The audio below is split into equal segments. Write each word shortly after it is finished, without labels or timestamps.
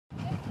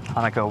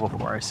Hanako,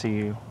 before I see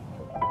you,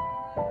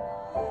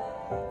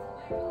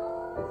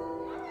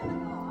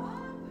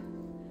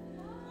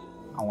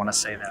 I want to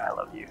say that I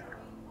love you.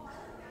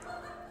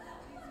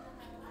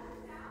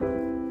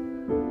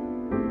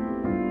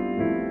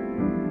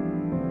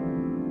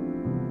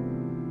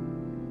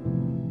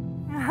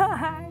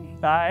 Hi.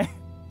 Hi.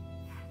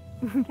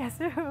 Guess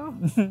who?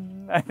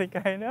 I think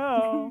I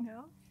know.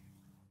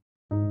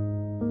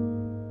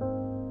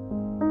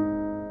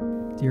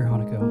 Dear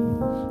Hanako,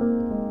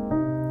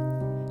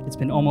 it's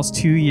been almost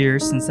 2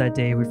 years since that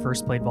day we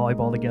first played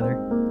volleyball together,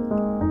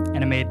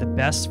 and I made the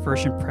best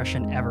first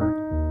impression ever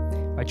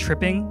by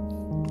tripping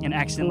and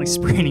accidentally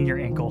spraining your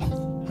ankle.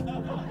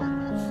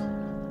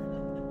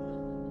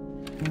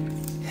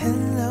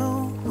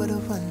 Hello, what a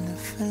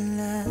wonderful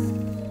life.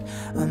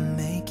 I'm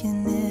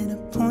making it a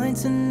point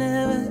to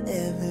never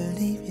ever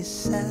leave your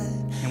side.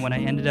 And when I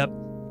ended up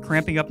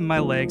cramping up in my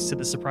legs to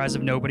the surprise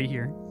of nobody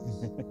here,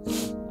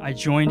 I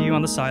joined you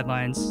on the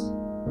sidelines,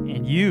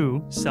 and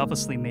you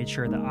selflessly made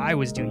sure that I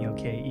was doing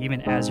okay,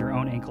 even as your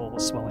own ankle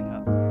was swelling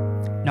up.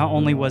 Not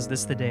only was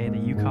this the day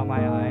that you caught my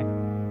eye,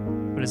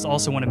 but it's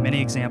also one of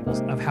many examples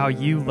of how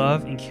you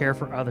love and care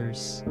for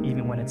others,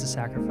 even when it's a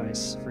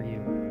sacrifice for you.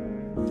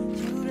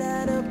 You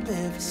light up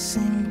every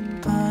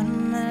single part of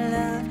my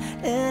life,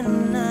 and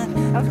I'm not.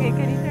 Okay,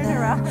 can you turn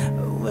around?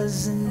 I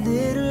was a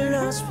little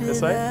lost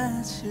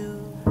without you.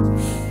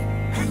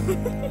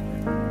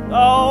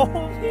 Oh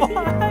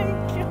my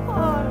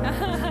God!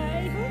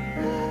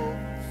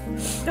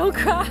 Don't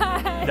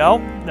cry.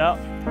 Nope, no.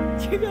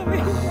 You got me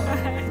to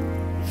cry.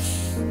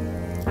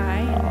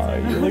 Hi.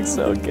 Oh, you look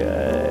so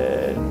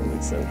good. You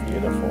look so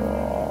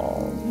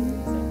beautiful.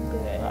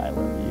 I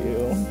love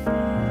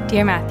you.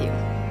 Dear Matthew,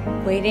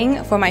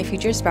 waiting for my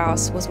future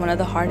spouse was one of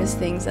the hardest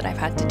things that I've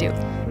had to do.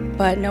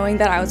 But knowing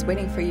that I was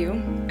waiting for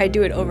you, I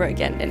do it over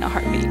again in a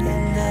heartbeat. And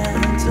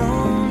I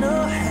don't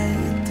know how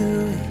you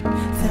do it,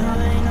 though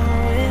I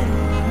know it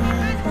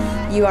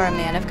all. You are a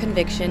man of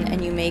conviction,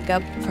 and you make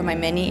up for my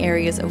many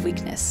areas of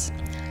weakness.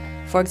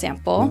 For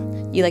example,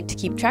 you like to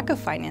keep track of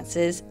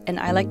finances, and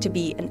I like to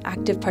be an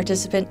active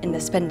participant in the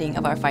spending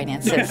of our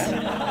finances.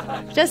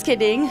 Just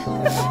kidding.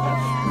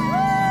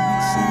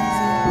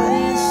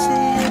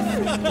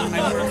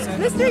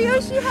 Mr.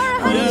 Yoshihara,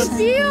 how do you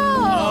feel?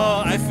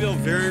 Oh, I feel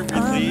very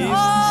relieved.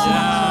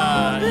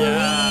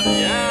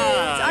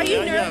 Yeah. Are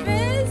you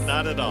nervous?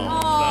 Not at all.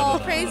 Oh,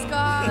 praise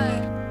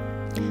God.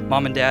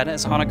 Mom and Dad,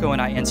 as Hanako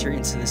and I enter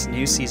into this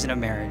new season of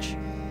marriage,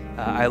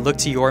 I look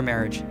to your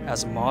marriage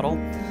as a model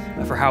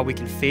for how we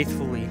can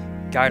faithfully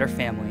guide our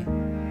family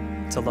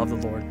to love the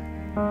Lord.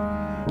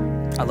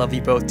 I love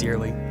you both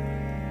dearly,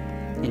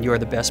 and you are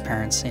the best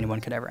parents anyone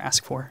could ever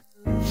ask for.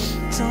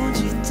 Don't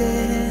you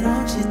dare,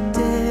 don't you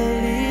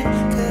dare,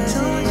 'cause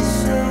it's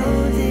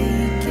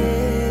slowly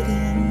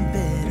getting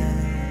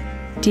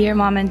better. Dear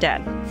Mom and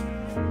Dad,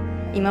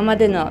 今ま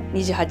での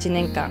28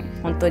年間、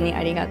本当に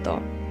ありがと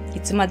う。い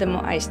つまで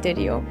も愛して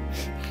るよ。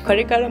こ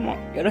れからも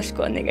よろし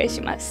くお願い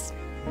します。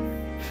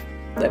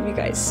Love you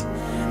guys.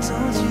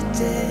 Don't you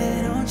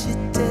dare, don't you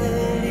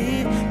dare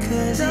leave,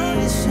 'cause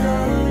it's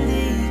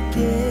slowly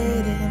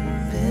getting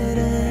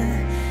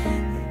better.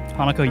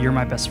 Hanako, you're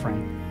my best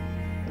friend,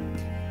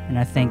 and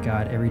I thank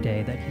God every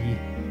day that He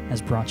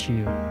has brought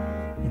you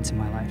into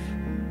my life.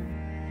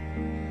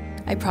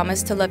 I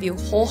promise to love you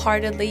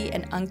wholeheartedly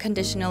and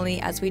unconditionally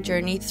as we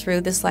journey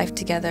through this life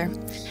together.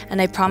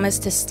 And I promise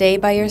to stay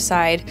by your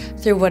side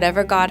through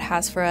whatever God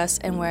has for us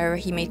and wherever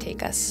He may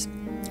take us.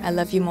 I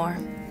love you more.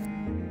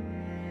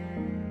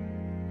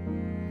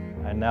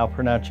 I now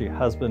pronounce you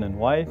husband and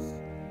wife.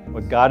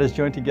 What God has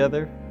joined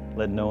together,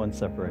 let no one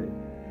separate.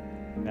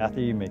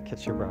 Matthew, you may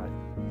kiss your bride.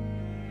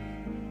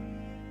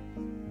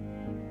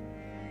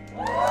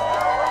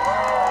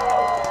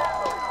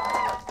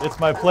 It's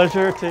my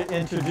pleasure to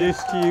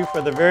introduce to you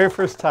for the very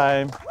first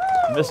time,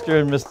 Mr.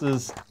 and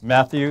Mrs.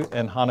 Matthew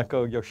and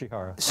Hanako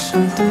Yoshihara.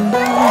 Something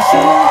about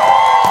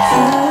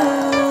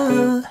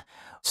you,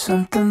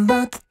 something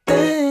about the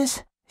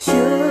things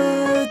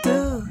you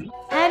do.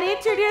 And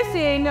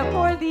introducing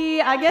for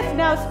the, I guess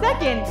now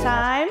second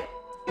time,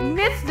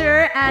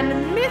 Mr. and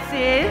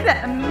Mrs.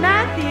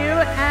 Matthew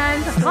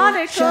and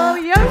Hanako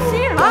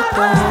Yoshihara.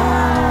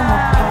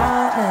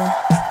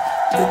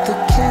 With the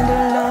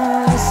candle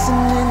on,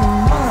 listening in the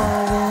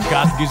morning.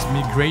 God gives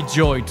me great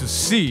joy to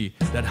see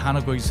that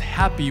Hanako is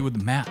happy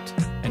with Matt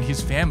and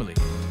his family.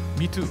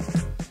 Me too.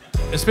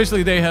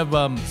 Especially they have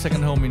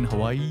second home in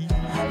Hawaii.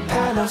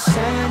 Palo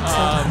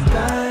Santo,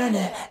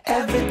 burning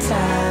every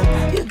time.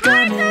 You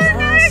got me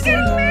lost in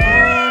the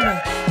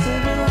moment.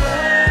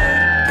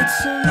 Everywhere,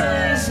 it's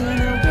amazing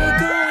that we're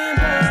going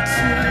back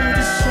to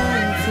the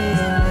same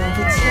feeling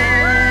every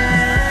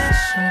time.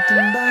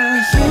 Something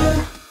about you,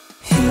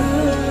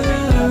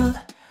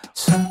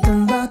 something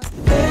about the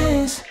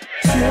things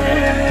you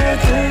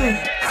do.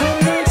 I'm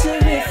meant to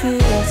be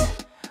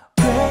fixed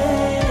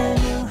brand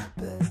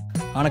new.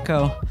 Hanako,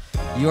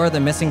 you are the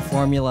missing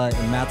formula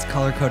in Matt's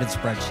color-coded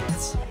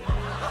spreadsheets.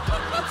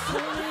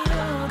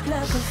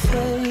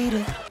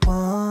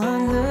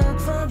 One look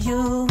from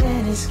you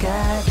and it's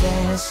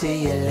Skydance,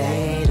 see you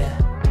later.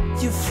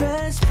 Your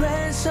fresh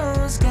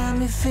presence got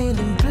me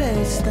feeling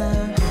blessed.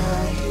 I'm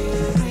out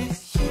here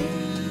with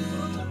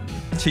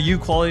you. To you,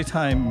 quality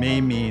time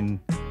may mean,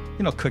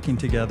 cooking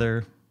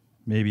together,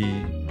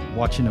 maybe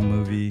watching a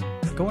movie,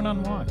 going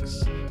on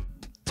walks.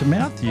 To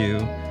Matthew,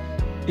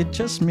 it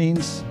just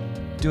means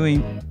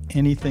doing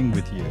anything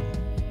with you,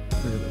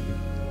 really,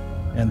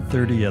 and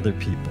 30 other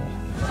people.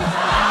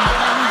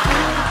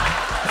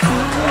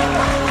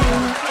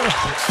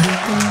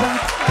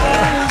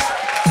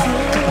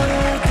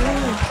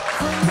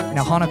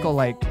 Now,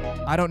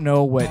 Hanako, I don't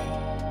know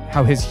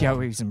how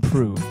he's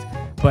improved,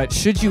 but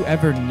should you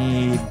ever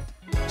need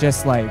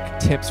just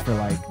tips for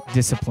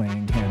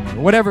disciplining him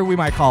or whatever we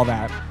might call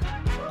that,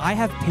 I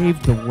have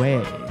paved the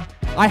way.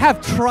 I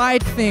have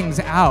tried things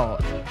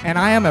out, and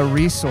I am a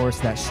resource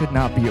that should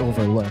not be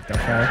overlooked,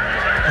 okay?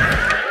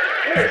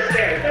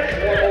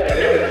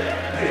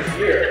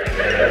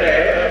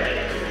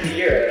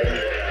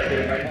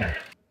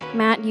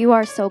 Matt, you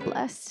are so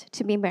blessed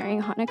to be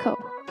marrying Hanako.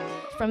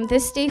 From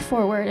this day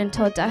forward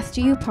until death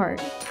do you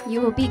part,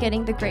 you will be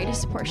getting the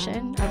greatest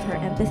portion of her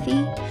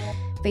empathy,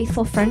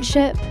 faithful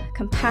friendship,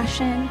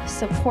 compassion,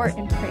 support,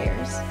 and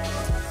prayers.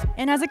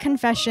 And as a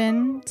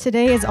confession,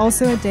 today is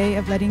also a day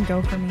of letting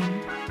go for me.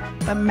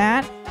 But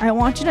Matt, I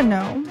want you to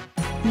know,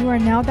 you are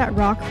now that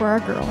rock for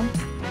our girl,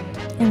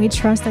 and we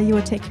trust that you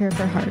will take care of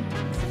her heart.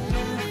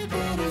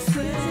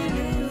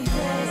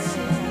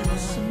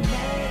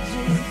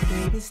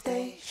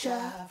 Stay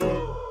sharp.